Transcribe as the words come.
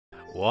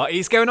What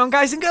is going on,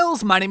 guys and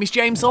girls? My name is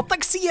James, or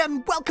Staxel,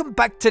 and welcome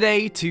back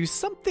today to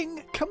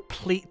something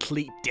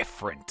completely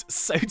different.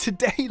 So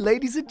today,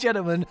 ladies and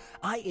gentlemen,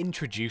 I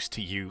introduce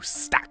to you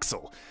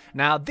Staxel.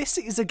 Now, this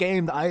is a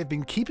game that I have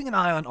been keeping an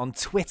eye on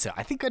Twitter.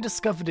 I think I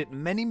discovered it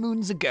many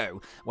moons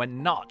ago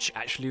when Notch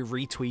actually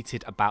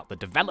retweeted about the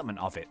development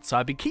of it. So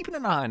I've been keeping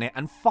an eye on it,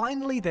 and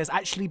finally there's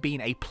actually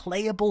been a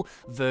playable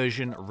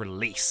version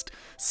released.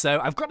 So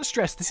I've got to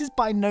stress, this is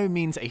by no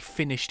means a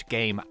finished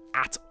game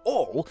at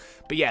all,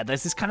 but yeah,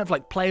 there's this kind of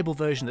like playable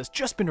version that's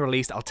just been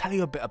released. I'll tell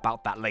you a bit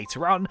about that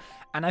later on,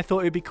 and I thought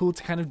it'd be cool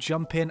to kind of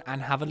jump in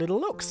and have a little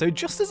look. So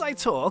just as I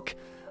talk,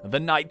 the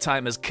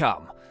nighttime has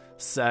come.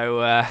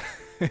 So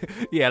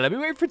yeah, let me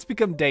wait for it to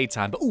become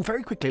daytime. But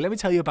very quickly, let me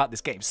tell you about this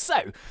game. So,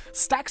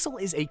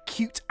 Staxel is a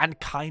cute and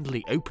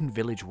kindly open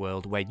village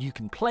world where you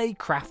can play,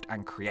 craft,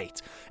 and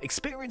create.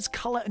 Experience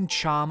colour and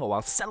charm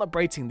while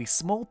celebrating the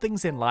small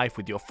things in life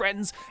with your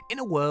friends in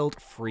a world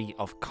free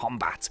of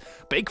combat.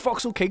 Bake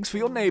Voxel cakes for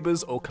your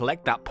neighbours or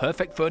collect that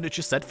perfect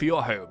furniture set for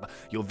your home.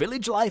 Your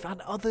village life and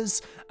others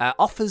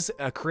offers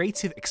a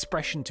creative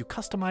expression to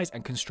customise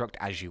and construct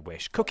as you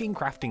wish. Cooking,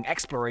 crafting,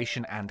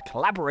 exploration, and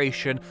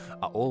collaboration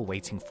are all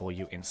waiting for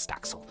you in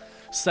Staxel.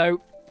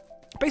 So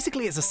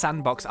basically, it's a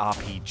sandbox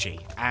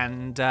RPG,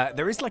 and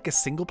there is like a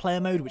single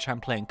player mode, which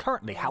I'm playing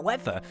currently.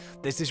 However,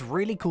 there's this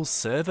really cool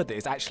server that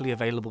is actually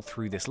available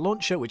through this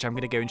launcher, which I'm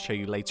going to go and show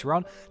you later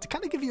on, to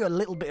kind of give you a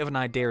little bit of an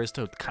idea as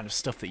to the kind of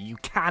stuff that you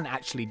can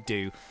actually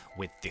do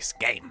with this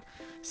game.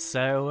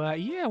 So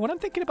yeah, what I'm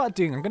thinking about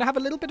doing, I'm going to have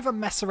a little bit of a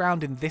mess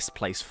around in this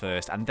place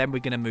first, and then we're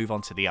going to move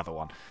on to the other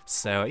one.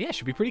 So yeah, it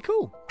should be pretty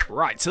cool.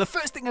 Right, so the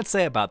first thing I'd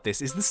say about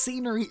this is the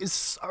scenery is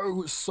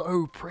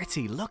so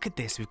pretty. Look at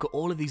this. We've got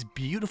all of these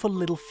beautiful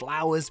little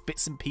flowers,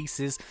 bits and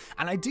pieces,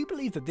 and I do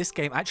believe that this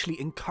game actually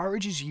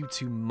encourages you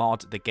to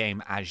mod the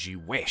game as you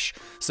wish.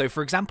 So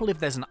for example, if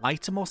there's an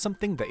item or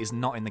something that is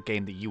not in the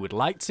game that you would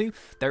like to,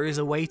 there is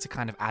a way to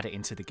kind of add it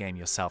into the game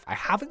yourself. I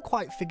haven't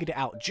quite figured it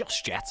out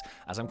just yet,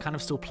 as I'm kind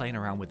of still playing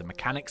around with the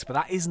mechanics, but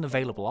that is an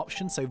available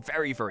option, so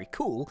very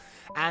cool.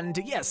 And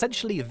yeah,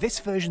 essentially this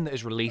version that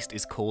is released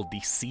is called the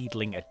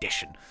Seedling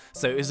Edition.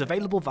 So it is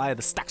available via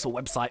the Staxel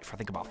website for I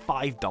think about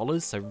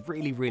 $5, so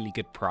really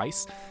good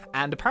price.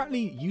 And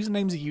apparently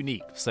usernames are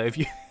unique, so if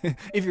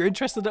you're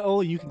interested at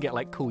all, you can get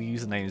like cool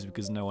usernames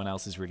because no one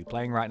else is really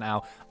playing right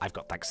now. I've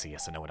got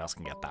Staxel, so no one else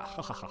can get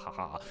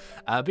that.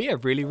 But yeah,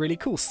 really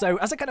cool. So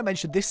as I kind of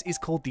mentioned, this is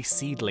called the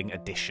Seedling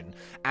Edition,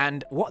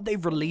 and what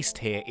they've released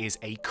here is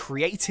a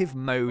creative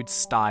mode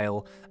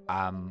style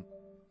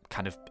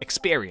kind of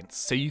experience.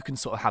 So you can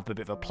sort of have a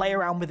bit of a play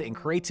around with it in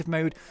creative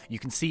mode. You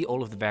can see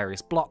all of the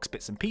various blocks,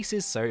 bits and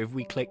pieces. So if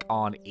we click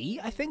on E,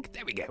 I think,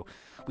 there we go.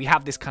 We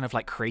have this kind of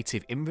like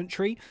creative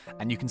inventory,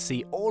 and you can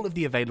see all of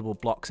the available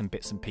blocks and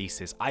bits and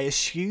pieces. I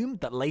assume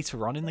that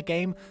later on in the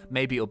game,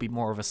 maybe it'll be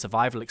more of a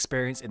survival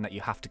experience in that you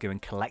have to go and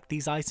collect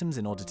these items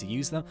in order to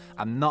use them.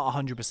 I'm not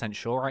 100%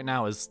 sure right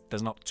now, as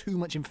there's not too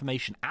much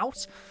information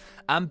out.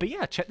 But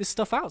yeah, check this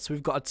stuff out. So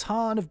we've got a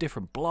ton of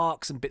different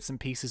blocks and bits and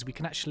pieces. We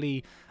can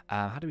actually,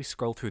 how do we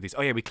scroll through these?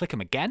 Oh yeah, we click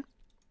them again.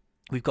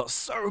 We've got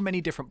so many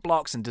different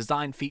blocks and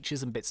design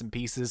features and bits and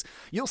pieces.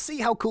 You'll see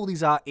how cool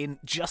these are in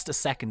just a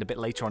second, a bit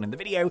later on in the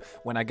video,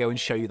 when I go and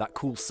show you that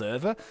cool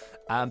server.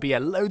 But yeah,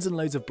 loads and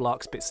loads of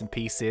blocks, bits and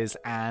pieces,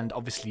 and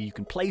obviously you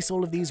can place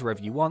all of these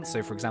wherever you want.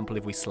 So for example,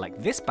 if we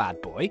select this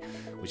bad boy,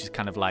 which is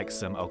kind of like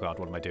some, oh god,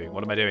 what am I doing?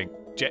 What am I doing?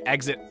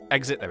 Exit,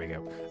 there we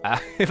go.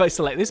 If I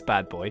select this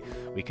bad boy,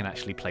 we can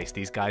actually place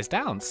these guys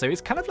down. So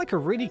it's kind of like a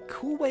really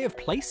cool way of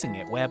placing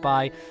it,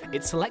 whereby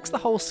it selects the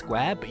whole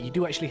square, but you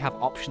do actually have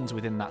options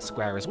within that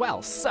square as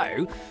well.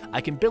 So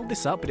I can build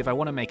this up, but if I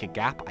want to make a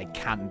gap, I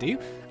can do,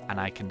 and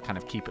I can kind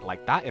of keep it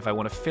like that. If I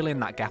want to fill in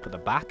that gap at the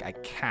back, I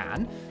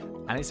can.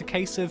 And it's a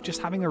case of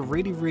just having a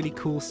really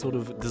cool sort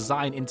of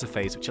design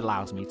interface which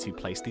allows me to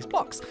place these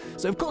blocks.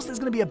 So of course there's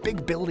going to be a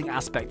big building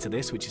aspect to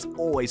this, which is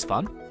always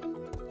fun.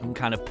 You can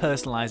kind of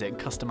personalize it and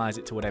customize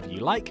it to whatever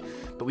you like,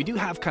 but we do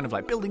have kind of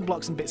like building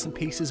blocks and bits and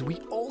pieces. We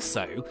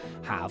also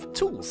have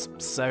tools.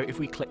 So if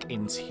we click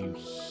into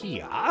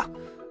here,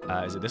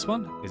 is it this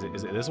one? Is it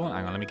this one?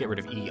 Hang on, let me get rid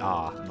of ER.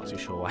 I'm not too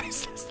sure why it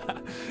says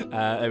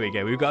that. There we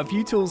go. We've got a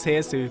few tools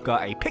here. So we've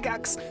got a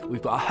pickaxe,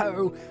 we've got a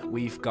hoe,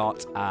 we've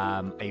got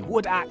a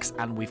wood axe,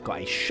 and we've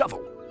got a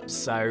shovel.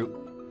 So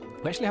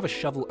we actually have a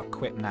shovel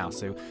equipped now.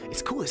 So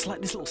it's cool. It's like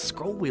this little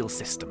scroll wheel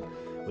system,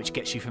 which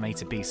gets you from A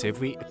to B. So if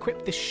we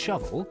equip this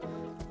shovel,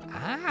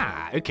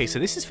 okay, so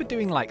this is for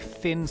doing like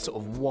thin sort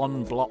of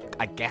one block,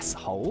 I guess,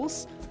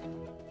 holes.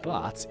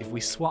 But if we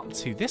swap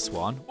to this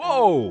one,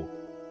 whoa!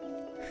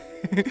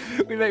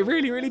 We make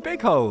really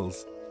big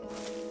holes.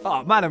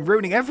 Oh man, I'm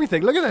ruining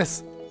everything. Look at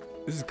this.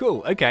 This is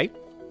cool. Okay.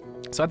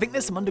 So I think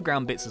there's some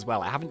underground bits as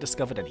well. I haven't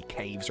discovered any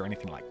caves or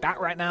anything like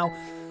that right now.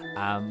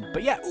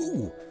 But yeah,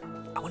 ooh.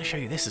 I want to show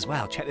you this as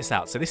well. Check this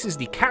out. So this is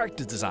the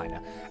character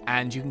designer,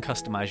 and you can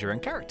customize your own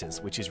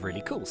characters, which is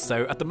really cool.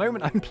 So at the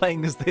moment I'm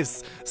playing as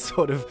this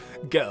sort of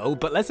girl,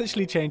 but let's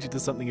actually change it to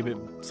something a bit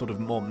sort of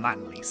more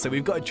manly. So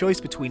we've got a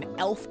choice between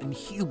elf and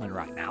human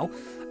right now.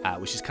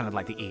 which is kind of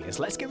like the ears.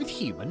 Let's go with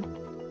human.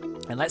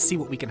 And let's see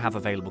what we can have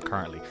available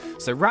currently.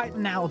 So right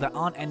now, there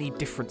aren't any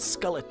different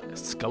skin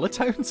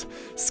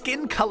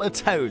color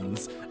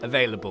tones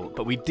available,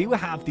 but we do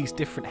have these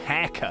different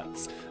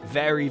haircuts.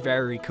 Very,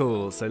 very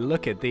cool. So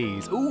look at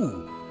these.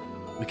 Ooh,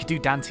 we could do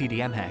Dan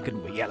TDM hair,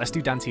 couldn't we? Yeah, let's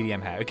do Dan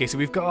TDM hair. Okay, so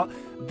we've got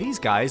these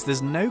guys.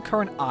 There's no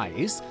current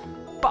eyes,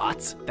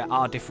 but there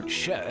are different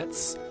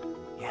shirts.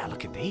 Yeah,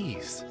 look at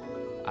these.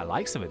 I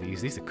like some of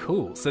these. These are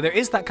cool. So there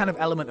is that kind of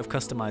element of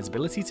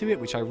customizability to it,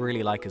 which I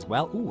really like as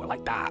well. Ooh, I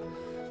like that.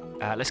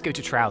 Let's go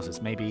to trousers,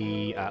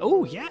 maybe.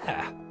 Oh,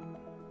 yeah.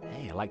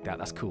 Hey, I like that.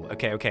 That's cool.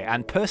 Okay, okay.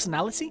 And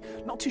personality?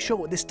 Not too sure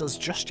what this does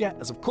just yet,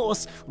 as of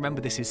course, remember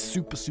this is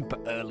super, super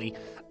early.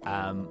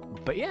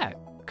 But yeah,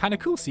 kind of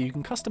cool. So you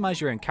can customize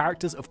your own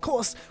characters. Of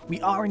course, we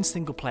are in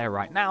single player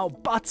right now,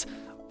 but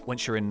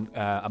once you're in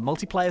a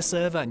multiplayer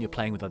server and you're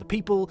playing with other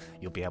people,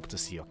 you'll be able to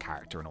see your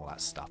character and all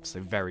that stuff. So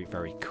very,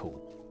 very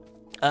cool.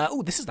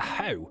 Oh, this is the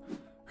hoe.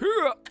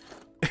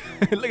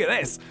 Look at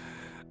this.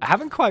 I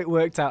haven't quite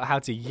worked out how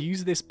to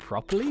use this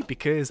properly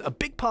because a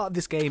big part of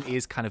this game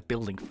is kind of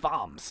building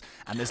farms.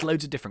 And there's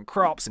loads of different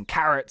crops and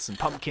carrots and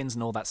pumpkins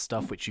and all that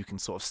stuff which you can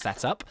sort of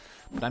set up.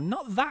 But I'm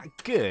not that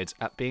good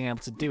at being able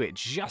to do it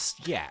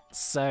just yet.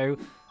 So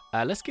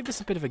let's give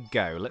this a bit of a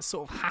go. Let's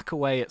sort of hack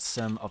away at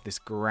some of this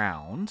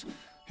ground.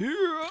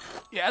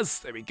 Yes,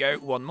 there we go.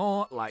 One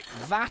more like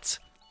that.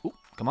 Ooh,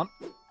 come on.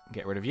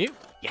 Get rid of you.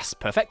 Yes,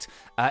 perfect.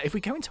 If we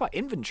go into our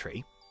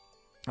inventory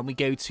and we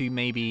go to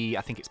maybe,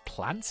 I think it's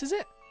plants, is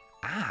it?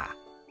 Ah.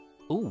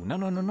 Ooh, no.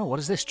 What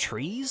is this?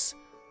 Trees?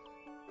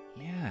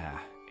 Yeah,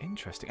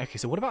 interesting. Okay,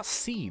 so what about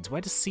seeds? Where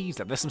do seeds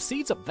live? There's some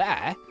seeds up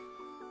there.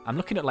 I'm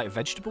looking at, like,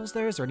 vegetables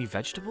there. Is there any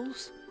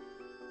vegetables?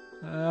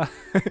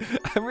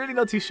 I'm really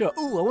not too sure.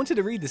 Ooh, I wanted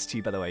to read this to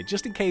you, by the way,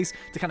 just in case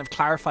to kind of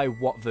clarify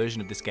what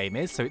version of this game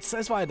is. So it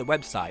says via the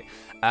website,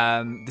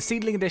 the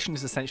Seedling Edition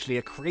is essentially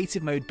a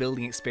creative mode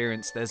building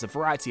experience. There's a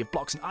variety of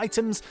blocks and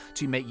items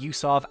to make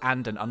use of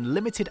and an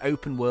unlimited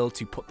open world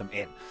to put them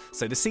in.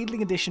 So the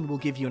Seedling Edition will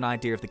give you an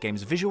idea of the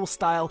game's visual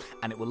style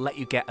and it will let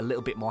you get a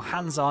little bit more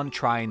hands-on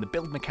trying the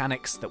build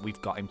mechanics that we've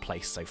got in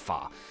place so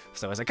far.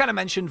 So as I kind of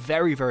mentioned,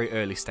 very, very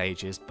early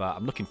stages, but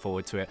I'm looking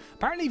forward to it.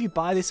 Apparently if you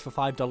buy this for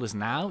 $5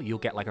 now, you'll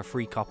get like a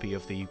free copy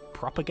of the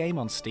proper game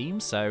on Steam.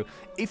 So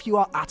if you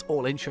are at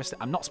all interested,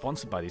 I'm not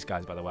sponsored by these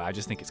guys, by the way, I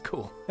just think it's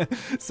cool.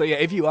 So yeah,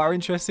 if you are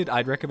interested,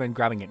 I'd recommend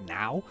grabbing it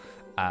now.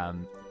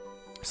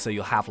 So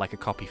you'll have like a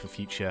copy for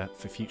future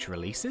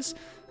releases.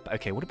 But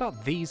okay, what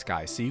about these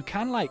guys? So you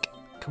can like,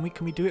 can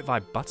we do it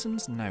via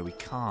buttons? No, we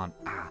can't.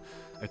 Ah,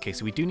 okay,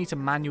 so we do need to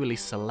manually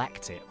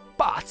select it,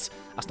 but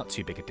that's not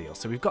too big a deal.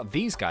 So we've got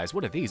these guys.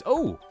 What are these?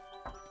 Oh,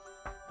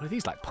 what are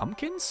these, like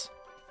pumpkins?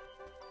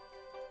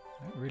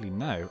 I don't really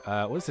know.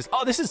 What is this?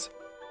 Oh, this is...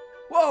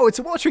 Whoa, it's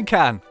a watering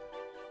can!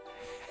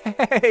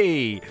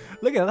 Hey,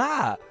 look at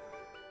that!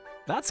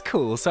 That's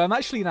cool. So I'm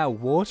actually now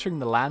watering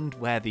the land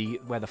where the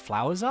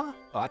flowers are.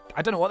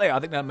 I don't know what they are. I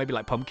think they're maybe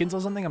like pumpkins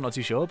or something. I'm not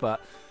too sure,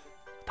 but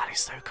that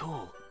is so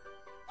cool.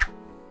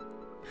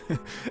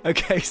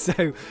 Okay,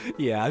 so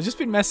yeah, I've just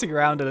been messing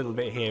around a little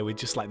bit here with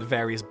just like the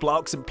various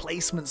blocks and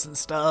placements and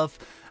stuff.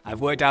 I've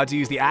worked out how to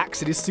use the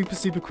axe. It is super,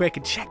 super quick,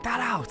 and check that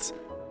out.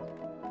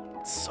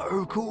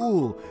 So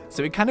cool.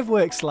 So it kind of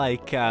works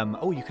like,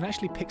 oh, you can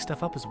actually pick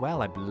stuff up as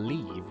well, I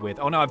believe, with...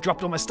 Oh, no, I've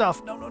dropped all my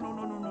stuff. No.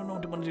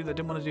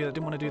 Didn't want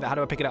to do that. How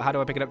do I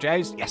pick it up?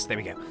 James? Yes, there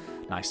we go.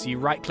 Nice. So you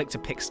right-click to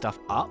pick stuff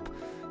up.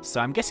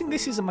 So I'm guessing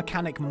this is a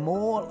mechanic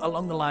more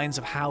along the lines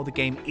of how the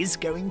game is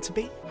going to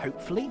be,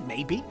 hopefully,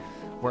 maybe.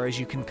 Whereas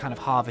you can kind of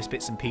harvest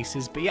bits and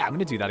pieces. But yeah, I'm going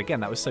to do that again.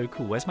 That was so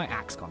cool. Where's my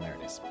axe gone? There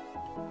it is.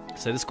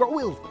 So the scroll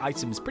wheel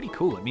item is pretty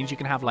cool. It means you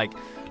can have, like,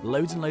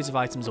 loads and loads of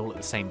items all at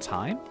the same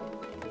time.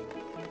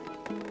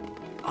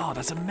 Oh,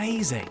 that's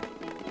amazing.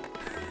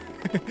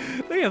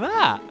 Look at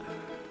that.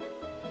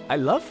 I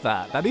love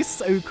that. That is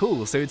so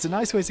cool. So it's a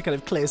nice way to kind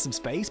of clear some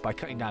space by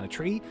cutting down a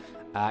tree.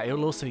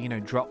 It'll also, you know,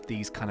 drop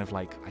these kind of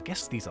like, I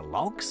guess these are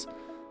logs,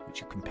 which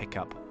you can pick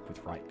up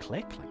with right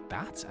click like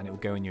that, and it will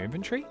go in your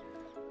inventory.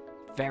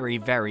 Very,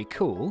 very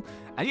cool.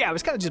 And yeah, I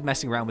was kind of just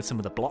messing around with some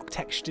of the block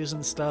textures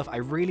and stuff. I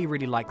really,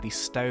 really like the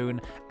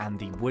stone and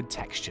the wood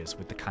textures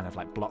with the kind of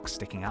like blocks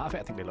sticking out of it.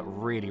 I think they look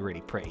really,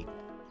 really pretty.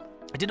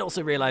 I did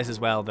also realize as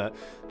well that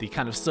the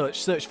kind of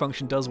search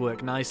function does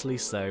work nicely.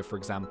 So, for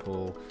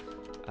example,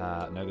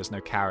 no, there's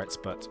no carrots,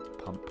 but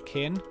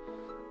pumpkin.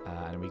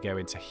 And we go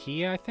into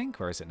here, I think,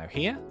 or is it no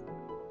here?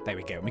 There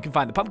we go. And we can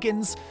find the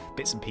pumpkins,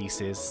 bits and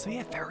pieces. So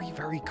yeah, very,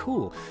 very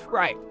cool.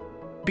 Right,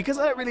 because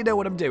I don't really know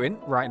what I'm doing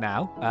right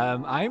now,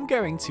 I am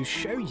going to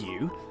show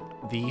you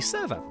the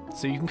server,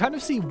 so you can kind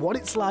of see what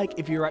it's like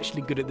if you're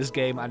actually good at this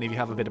game and if you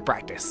have a bit of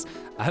practice.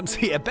 So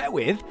yeah, bear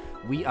with.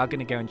 We are going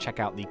to go and check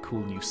out the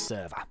cool new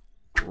server.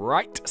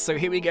 Right, so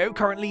here we go.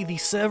 Currently, the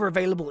server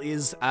available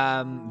is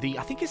I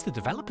think it's the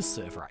developer's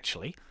server,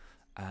 actually.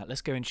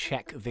 Let's go and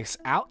check this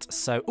out.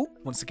 So, oh,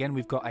 once again,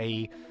 we've got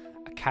a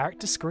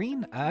character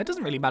screen. It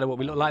doesn't really matter what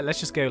we look like.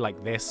 Let's just go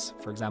like this,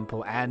 for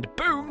example, and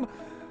boom!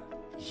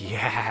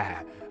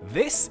 Yeah,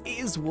 this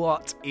is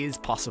what is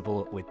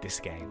possible with this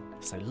game.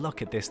 So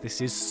look at this. This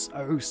is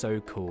so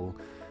cool.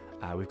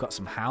 We've got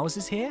some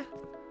houses here.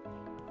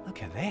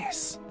 Look at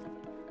this.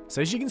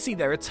 So as you can see,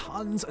 there are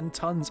tons and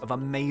tons of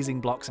amazing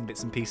blocks and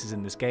bits and pieces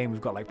in this game. We've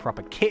got like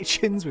proper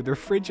kitchens with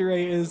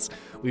refrigerators.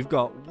 We've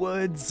got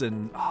woods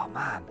and, oh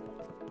man,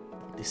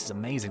 this is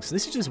amazing. So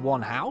this is just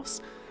one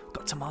house. We've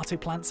got tomato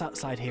plants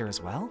outside here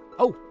as well.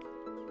 Oh.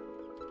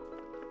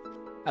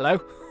 Hello.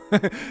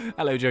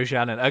 Hello, Joe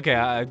Shannon. Okay,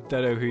 I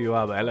don't know who you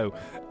are, but hello.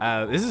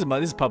 This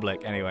is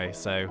public anyway,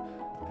 so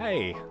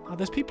hey. Oh,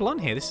 there's people on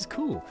here. This is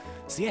cool.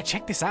 So yeah,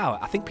 check this out.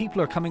 I think people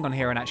are coming on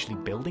here and actually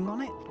building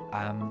on it.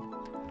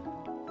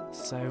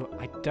 So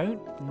I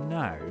don't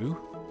know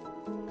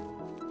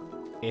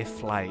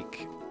if,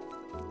 like,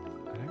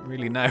 I don't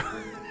really know.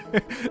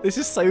 This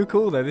is so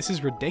cool, though. This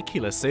is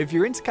ridiculous. So if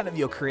you're into kind of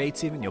your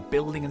creative and your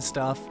building and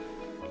stuff,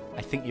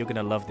 I think you're going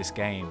to love this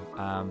game.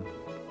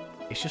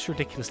 It's just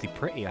ridiculously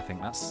pretty, I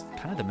think. That's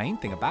kind of the main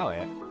thing about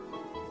it.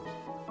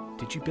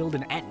 Did you build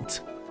an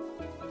ent?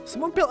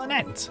 Someone built an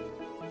ent?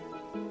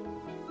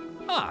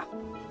 Ah.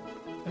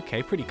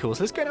 Okay, pretty cool.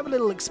 So let's go and have a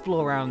little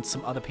explore around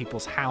some other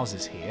people's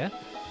houses here.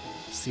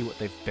 See what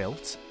they've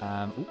built.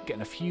 Ooh,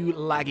 getting a few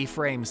laggy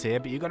frames here,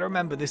 but you've got to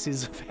remember this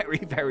is very,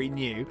 very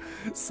new,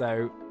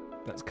 so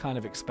that's kind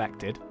of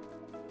expected.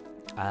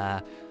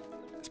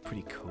 That's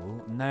pretty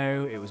cool.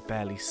 No, it was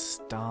barely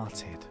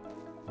started.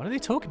 What are they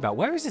talking about?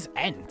 Where is this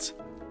ent?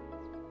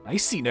 I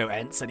see no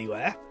ents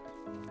anywhere.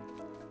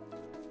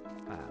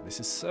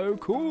 This is so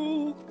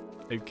cool.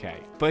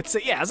 Okay, but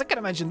yeah, as I can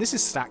imagine, this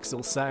is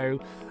Staxel, so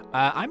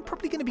I'm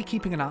probably going to be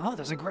keeping an eye. Oh,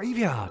 there's a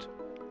graveyard.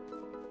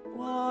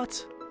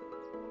 What?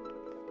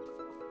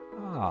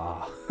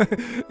 Ah,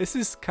 this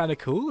is kind of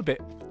cool. A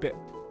bit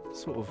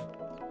sort of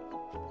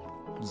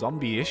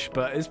zombie-ish,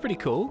 but it's pretty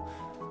cool.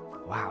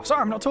 Wow.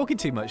 Sorry, I'm not talking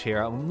too much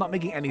here. I'm not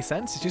making any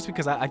sense. It's just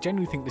because I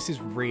genuinely think this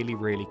is really,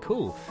 really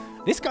cool.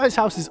 This guy's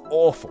house is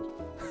awful.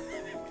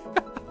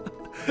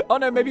 Oh,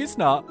 no, maybe it's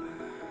not.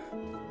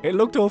 It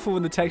looked awful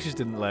when the textures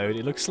didn't load.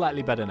 It looks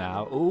slightly better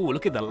now. Ooh,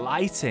 look at the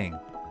lighting.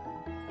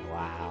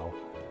 Wow.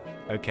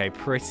 Okay,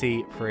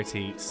 pretty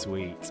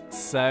sweet.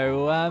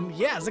 So,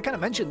 yeah, as I kind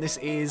of mentioned, this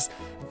is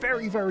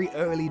very, very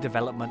early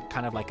development,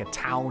 kind of like a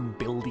town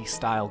buildy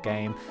style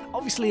game.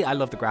 Obviously, I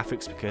love the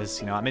graphics because,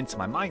 you know, I'm into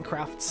my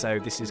Minecraft, so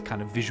this is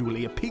kind of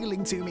visually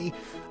appealing to me.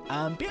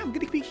 But yeah, I'm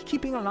going to be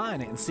keeping an eye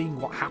on it and seeing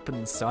what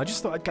happens. So I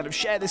just thought I'd kind of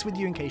share this with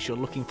you in case you're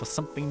looking for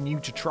something new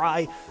to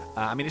try.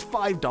 I mean, it's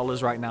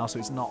 $5 right now, so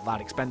it's not that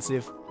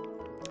expensive.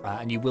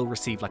 And you will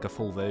receive like a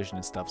full version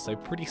and stuff, so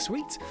pretty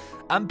sweet.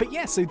 But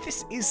yeah, so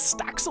this is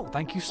Staxel.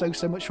 Thank you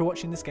so much for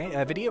watching this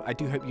video. I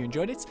do hope you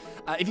enjoyed it.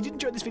 If you did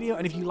enjoy this video,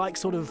 and if you like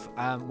sort of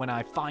when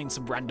I find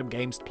some random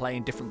games to play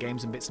in different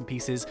games and bits and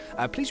pieces,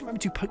 please remember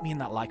to poke me in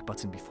that like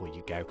button before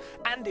you go.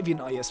 And if you're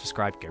not yet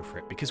subscribed, go for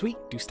it, because we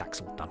do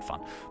Staxel done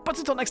fun. But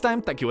until next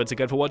time, thank you once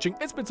again for watching.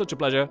 It's been such a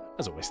pleasure.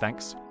 As always,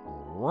 thanks.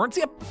 See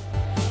ya.